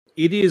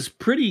It is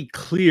pretty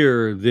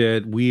clear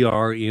that we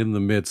are in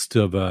the midst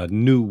of a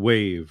new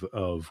wave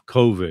of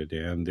COVID,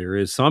 and there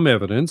is some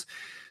evidence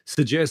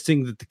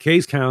suggesting that the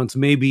case counts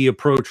may be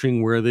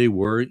approaching where they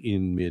were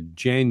in mid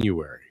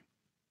January.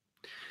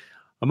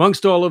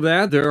 Amongst all of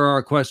that, there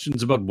are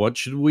questions about what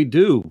should we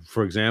do.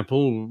 For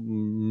example,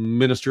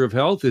 Minister of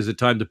Health, is it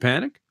time to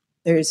panic?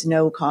 There's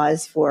no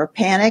cause for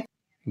panic.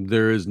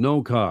 There is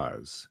no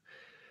cause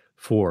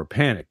for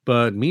panic.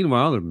 But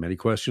meanwhile, there are many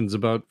questions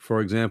about,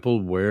 for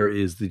example, where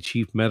is the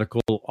Chief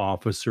Medical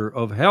Officer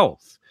of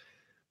Health?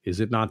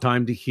 Is it not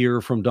time to hear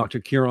from Dr.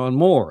 Kieran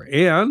Moore?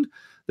 And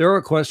there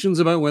are questions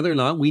about whether or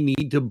not we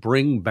need to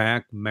bring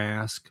back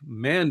mask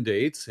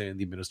mandates. And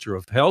the Minister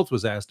of Health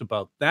was asked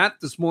about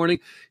that this morning.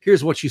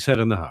 Here's what she said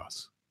in the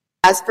House.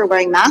 As for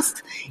wearing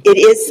masks, it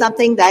is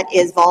something that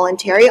is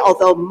voluntary,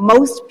 although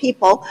most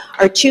people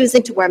are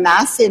choosing to wear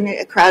masks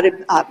in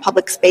crowded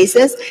public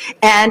spaces,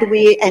 and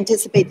we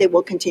anticipate they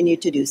will continue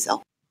to do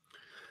so.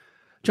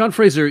 John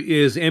Fraser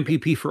is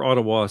MPP for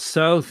Ottawa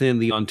South and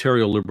the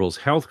Ontario Liberals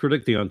health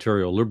critic. The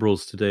Ontario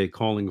Liberals today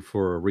calling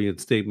for a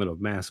reinstatement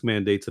of mask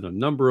mandates in a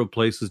number of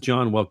places.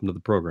 John, welcome to the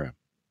program.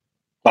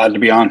 Glad to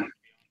be on.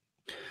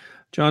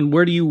 John,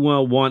 where do you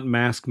want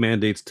mask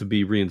mandates to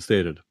be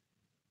reinstated?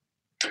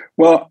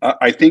 Well,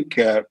 I think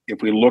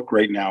if we look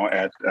right now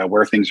at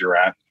where things are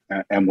at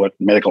and what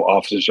medical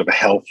officers of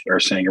health are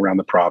saying around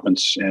the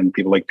province, and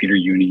people like Peter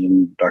Jüni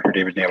and Dr.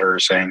 David Naylor are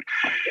saying,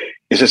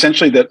 is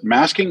essentially that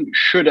masking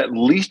should at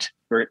least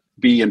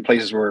be in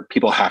places where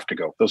people have to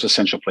go, those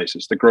essential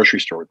places, the grocery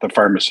store, the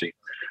pharmacy,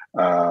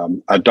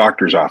 a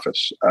doctor's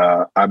office,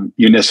 a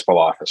municipal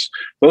office,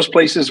 those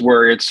places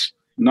where it's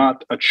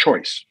not a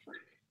choice.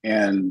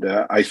 And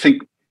I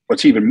think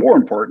what's even more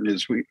important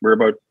is we're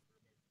about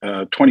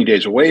 20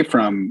 days away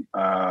from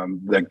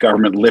the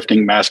government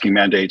lifting masking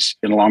mandates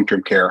in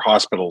long-term care,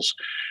 hospitals,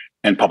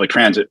 and public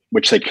transit,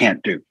 which they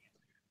can't do.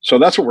 So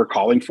that's what we're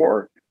calling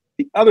for.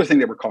 The other thing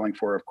that we're calling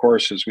for, of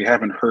course, is we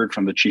haven't heard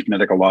from the Chief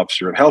Medical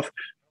Officer of Health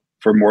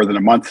for more than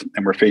a month,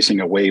 and we're facing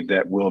a wave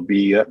that will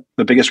be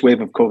the biggest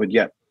wave of COVID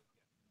yet.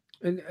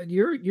 And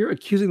you're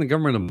accusing the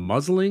government of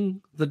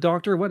muzzling the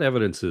doctor? What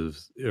evidence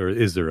is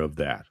there of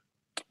that?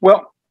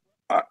 Well,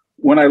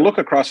 when I look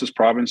across this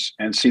province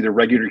and see the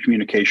regular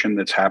communication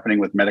that's happening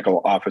with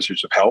medical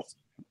officers of health,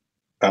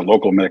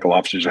 local medical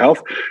officers of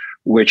health,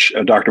 which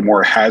Dr.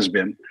 Moore has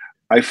been,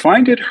 I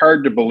find it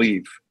hard to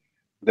believe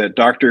that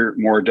Dr.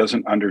 Moore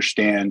doesn't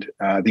understand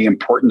the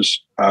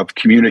importance of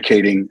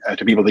communicating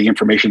to people the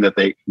information that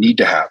they need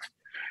to have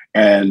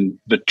and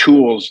the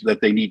tools that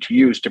they need to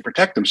use to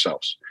protect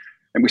themselves.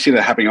 And we see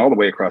that happening all the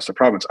way across the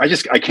province. I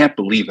can't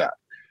believe that.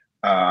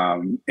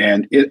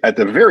 At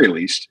the very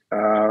least,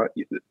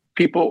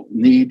 people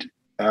need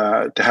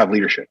to have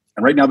leadership.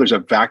 And right now there's a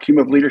vacuum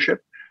of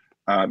leadership.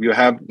 You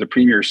have the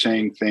premier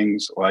saying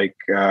things like,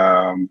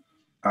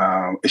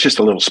 it's just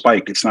a little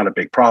spike. It's not a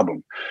big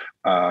problem.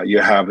 You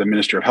have the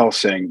Minister of Health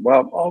saying,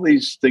 well, all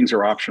these things are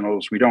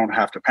optionals. We don't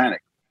have to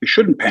panic. We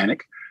shouldn't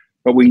panic,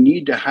 but we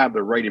need to have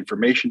the right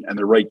information and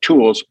the right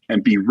tools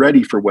and be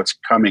ready for what's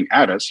coming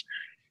at us.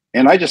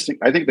 And I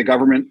think the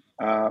government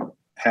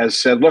has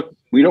said, look,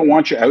 we don't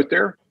want you out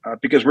there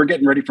because we're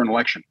getting ready for an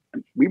election.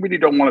 And we really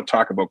don't want to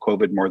talk about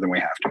COVID more than we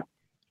have to.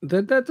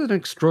 That's an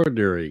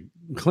extraordinary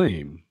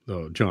claim,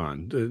 though,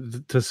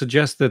 John, to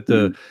suggest that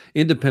the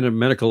independent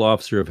medical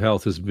officer of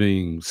health is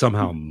being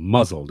somehow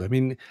muzzled. I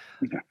mean,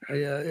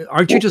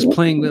 aren't you just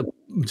playing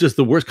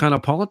the worst kind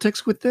of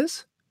politics with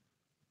this?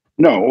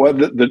 No, well,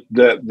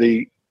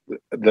 the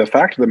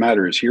fact of the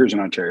matter is, here in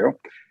Ontario,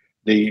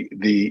 the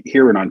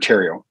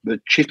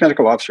Chief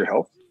Medical Officer of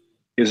Health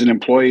is an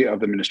employee of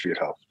the Ministry of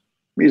Health.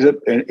 He's at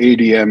an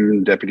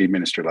ADM deputy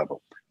minister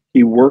level.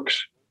 He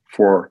works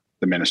for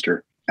the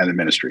minister and the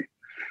ministry.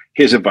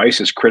 His advice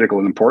is critical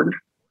and important,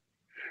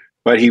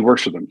 but he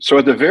works for them. So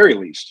at the very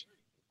least,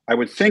 I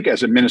would think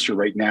as a minister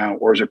right now,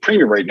 or as a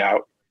premier right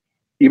now,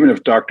 even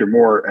if Dr.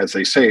 Moore, as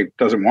they say,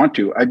 doesn't want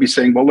to, I'd be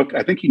saying, well, look,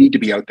 I think you need to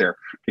be out there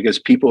because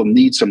people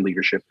need some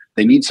leadership.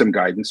 They need some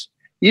guidance,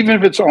 even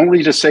if it's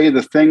only to say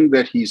the thing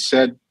that he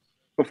said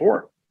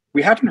before.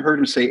 We haven't heard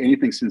him say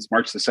anything since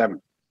March the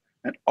 7th.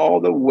 And all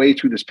the way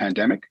through this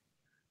pandemic,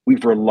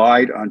 we've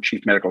relied on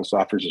chief medical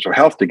officers of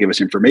health to give us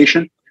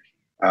information,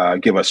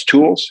 give us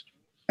tools,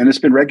 and it's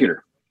been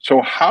regular.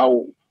 So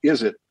how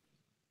is it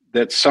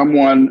that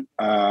someone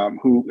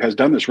who has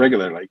done this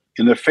regularly,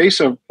 in the face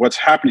of what's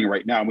happening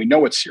right now, and we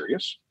know it's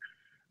serious,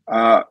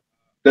 that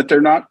they're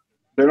not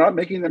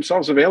making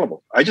themselves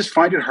available? I just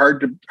find it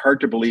hard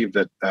to believe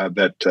that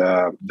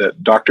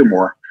Dr.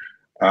 Moore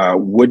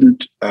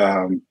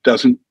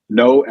doesn't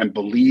know and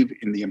believe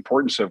in the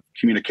importance of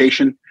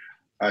communication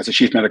as a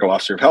chief medical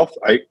officer of health.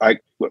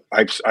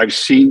 I've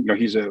seen,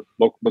 he's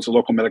was a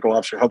local medical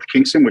officer of health,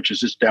 Kingston, which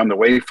is just down the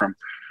way from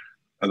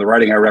the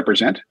riding I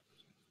represent.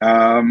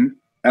 And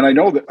I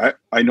know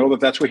that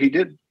that's what he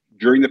did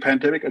during the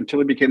pandemic until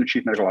he became the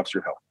chief medical officer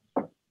of health.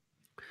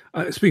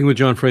 Speaking with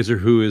John Fraser,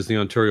 who is the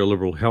Ontario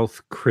Liberal health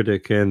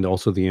critic and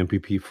also the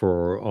MPP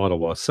for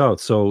Ottawa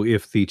South. So,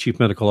 if the Chief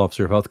Medical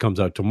Officer of Health comes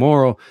out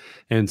tomorrow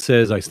and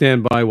says, "I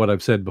stand by what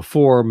I've said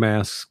before,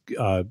 mask,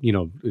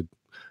 you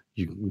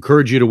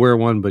encourage you to wear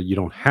one, but you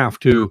don't have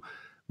to,"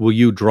 will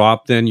you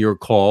drop then your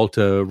call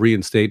to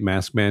reinstate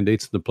mask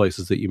mandates in the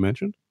places that you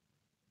mentioned?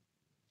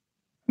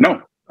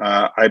 No,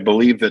 I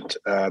believe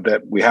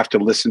that we have to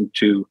listen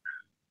to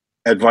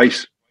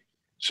advice.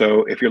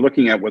 So if you're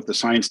looking at what the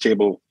science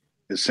table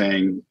is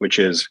saying, which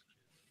is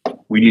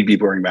we need to be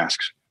wearing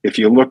masks. If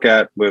you look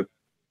at what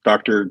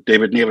Dr.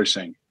 David Naylor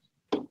saying,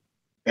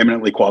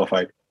 eminently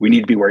qualified, we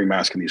need to be wearing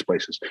masks in these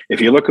places.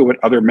 If you look at what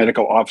other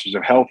medical officers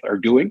of health are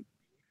doing,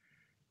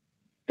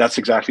 that's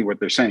exactly what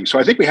they're saying. So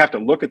I think we have to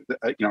look at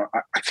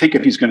I think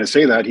if he's going to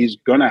say that, he's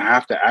going to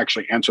have to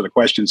actually answer the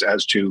questions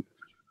as to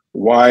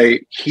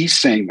why he's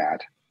saying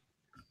that.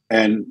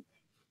 And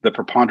the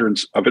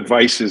preponderance of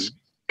advice is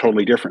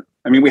totally different.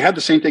 I mean, we had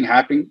the same thing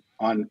happening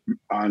on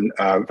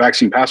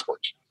vaccine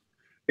passports.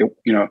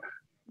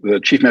 The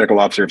chief medical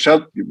officer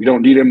said, we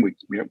don't need them.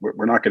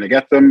 We're not going to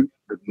get them.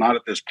 We're not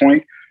at this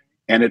point.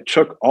 And it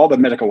took all the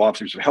medical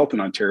officers of health in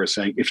Ontario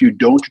saying, if you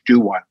don't do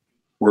one,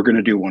 we're going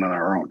to do one on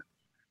our own.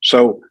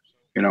 So,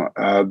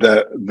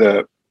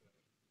 the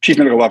chief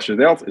medical officer of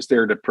health is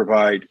there to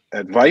provide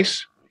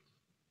advice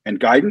and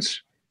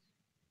guidance,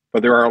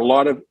 but there are a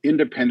lot of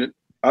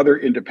other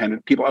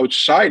independent people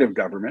outside of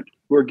government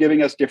who are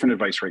giving us different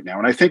advice right now.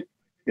 And I think,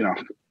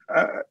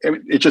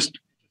 it just,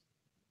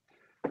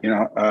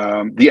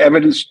 the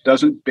evidence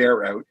doesn't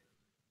bear out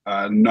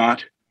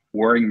not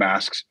wearing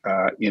masks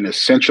in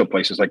essential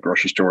places like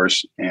grocery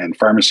stores and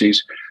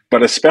pharmacies,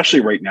 but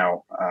especially right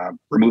now,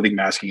 removing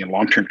masking in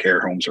long-term care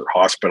homes or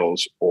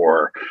hospitals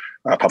or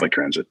public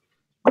transit.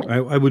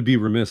 I would be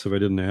remiss if I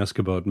didn't ask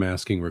about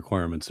masking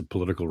requirements at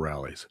political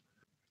rallies.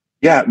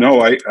 Yeah,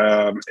 no,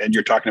 and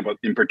you're talking about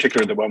in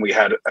particular the one we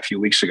had a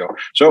few weeks ago.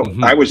 So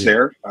I was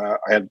there. I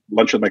had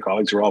lunch with my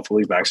colleagues who were all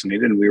fully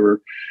vaccinated, and we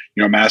were,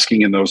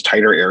 masking in those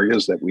tighter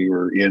areas that we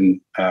were in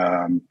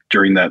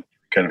during that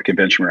kind of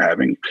convention we're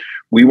having.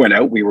 We went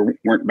out. We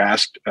weren't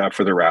masked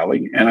for the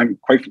rally, and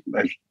I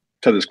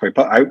said this quite.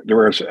 There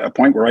was a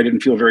point where I didn't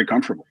feel very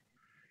comfortable,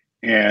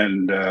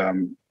 and I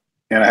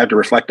had to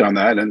reflect on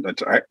that. And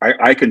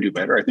I can do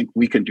better. I think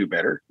we can do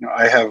better.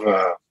 I have.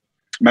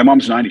 My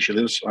mom's 90. She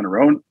lives on her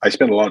own. I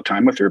spend a lot of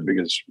time with her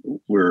because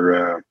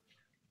we're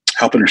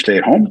helping her stay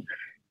at home.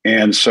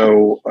 And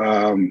so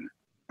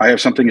I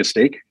have something at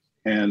stake.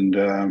 And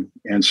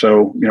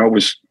so,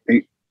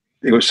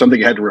 it was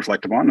something I had to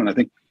reflect upon. And I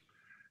think,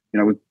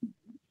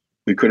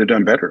 we could have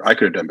done better. I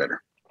could have done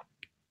better.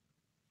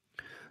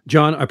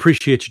 John, I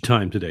appreciate your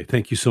time today.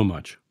 Thank you so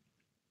much.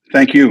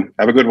 Thank you.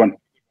 Have a good one.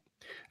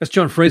 That's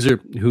John Fraser,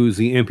 who's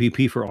the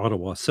MPP for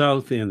Ottawa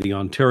South and the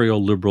Ontario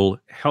Liberal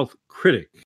health critic.